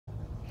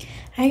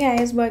Hi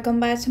guys, welcome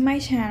back to my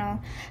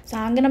channel. So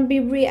I'm gonna be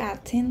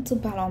reacting to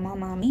Paloma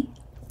Mami,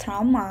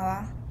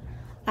 Traumada.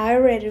 I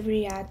already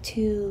react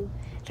to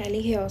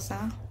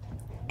Religiosa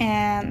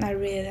and I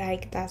really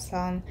like that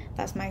song.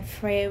 That's my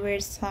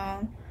favorite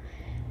song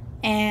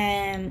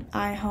and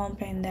I'm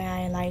hoping that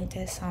I like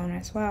this song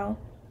as well.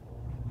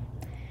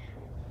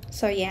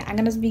 So yeah, I'm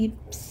gonna be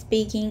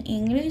speaking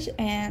English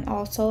and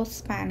also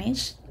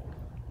Spanish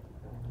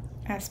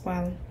as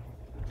well.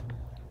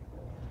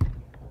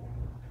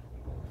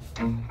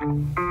 La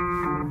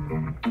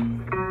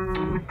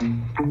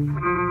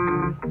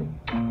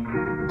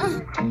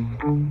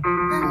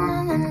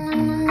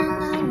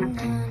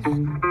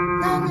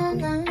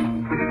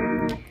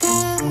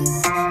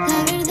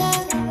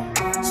verdad,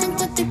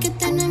 siéntate que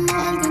tenemos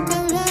algo que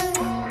hablar.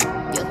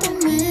 Yo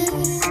también,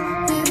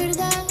 de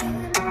verdad.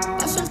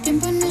 Paso el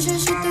tiempo y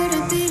necesito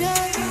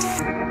respirar.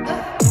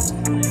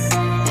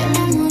 El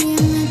amor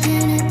ya me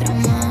tiene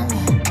traumada,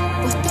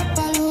 puesta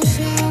para el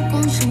océano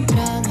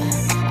concentrada.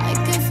 Ay,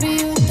 qué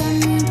frío está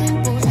mi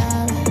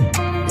temporada.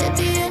 De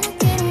ti ya no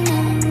quiero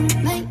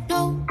nada. Make no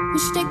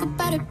mistake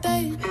about it,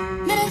 babe.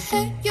 Me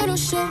dejé, yo no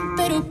sé,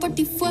 pero por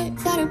ti fue.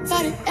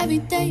 Thought it every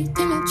day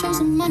till I chose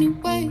some money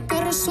way.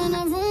 Que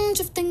resuena room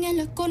drifting en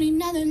la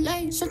colina de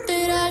ley.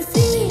 Soltera al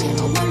fin, ya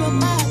no vuelvo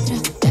para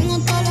atrás. Tengo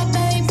toda la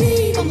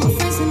baby como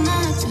Frank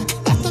Sinatra.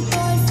 Gasto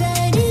todo el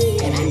ferry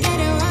and I get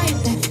it right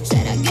back.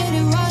 Said I get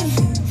it right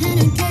and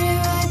I get it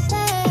right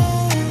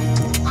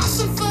back. I'm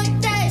so fuck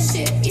that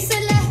shit, hice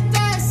las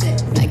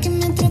bases. No hay que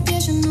me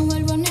tropiezo, no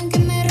vuelvo ni aunque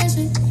me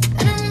rece.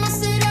 Era un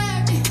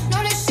Maserati,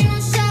 no le sigo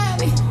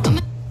Xavi.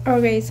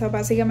 Ok, so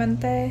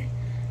básicamente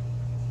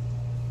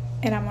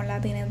el amor la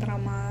tiene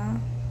traumada.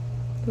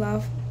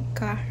 Love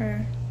got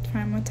her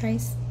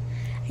traumatized.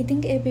 I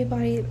think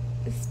everybody's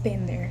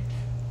been there,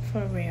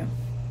 for real.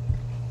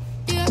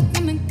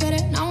 Que me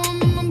quiere, now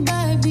I'm on my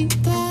baby.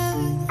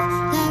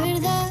 La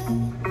verdad,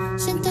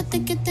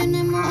 siéntate que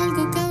tenemos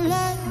algo que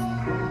hablar.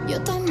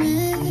 Yo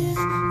también,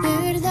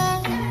 de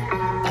verdad.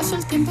 Paso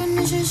el tiempo y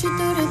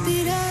necesito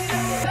respirar.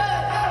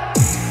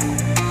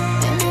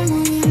 El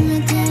amor ya me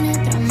tiene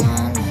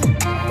traumada,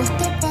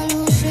 puesta para el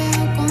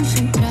océano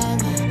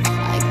concentrada.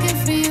 Ay, qué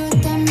frío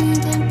está mi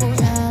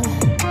temporada.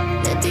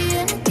 De ti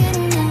ya no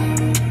quiero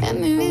nada.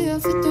 En mi vida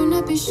fuiste un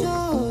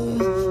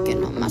episodio que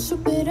no me ha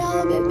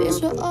superado, baby,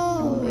 eso es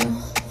obvio.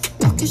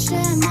 No es que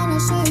sea mala,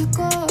 soy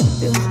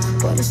Scorpio.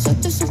 Por eso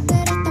estoy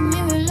soltera hasta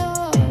mi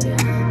velorio.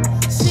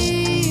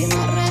 Sí, me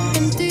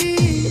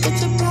arrepentí de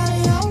hecho para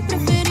yo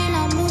preferí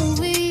la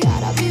movie.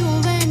 Ahora vivo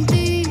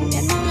 20,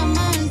 ya no la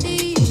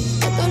maldí.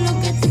 De todo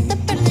lo que te estás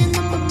perdiendo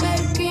por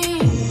Berkin.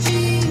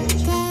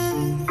 Chica,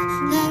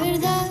 la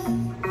verdad,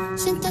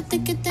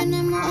 siéntate que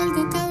tenemos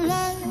algo que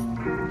hablar.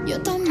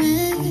 Yo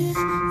también,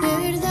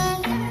 de verdad.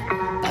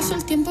 Paso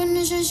el tiempo y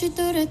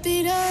necesito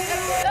respirar.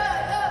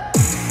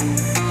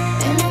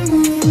 El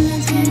amor ya me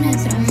tiene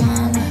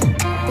traumada,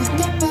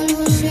 puesta para el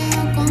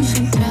océano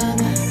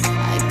concentrada.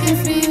 Ay, qué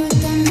frío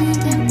está mi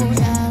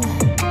temporada.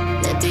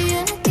 De ti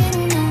ya no quiero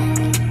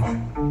nada.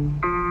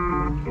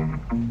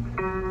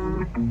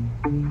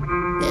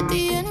 De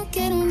ti ya no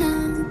quiero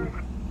nada.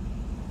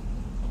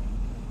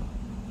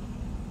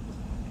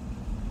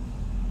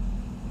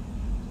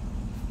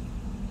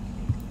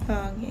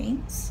 Okay,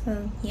 so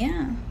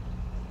yeah,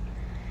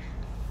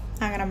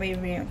 I'm gonna be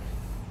real.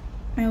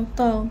 Me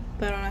gustó,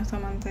 pero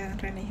honestamente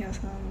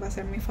Religiosa va a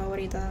ser mi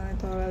favorita de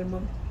todo el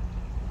álbum.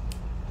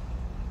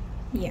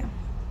 Yeah.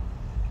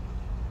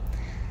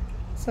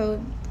 So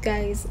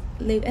guys,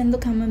 leave in the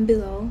comment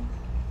below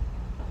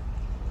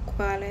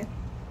cuál es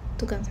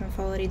tu canción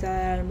favorita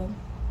del álbum.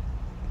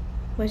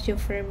 What's your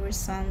favorite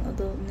song of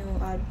the new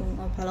album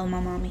of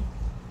Paloma Mami?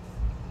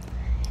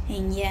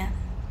 And yeah.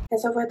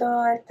 Eso fue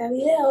todo este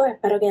video.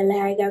 Espero que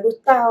les haya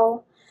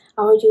gustado.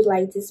 I hope you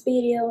like this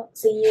video.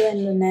 See you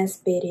in the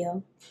next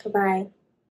video. Goodbye.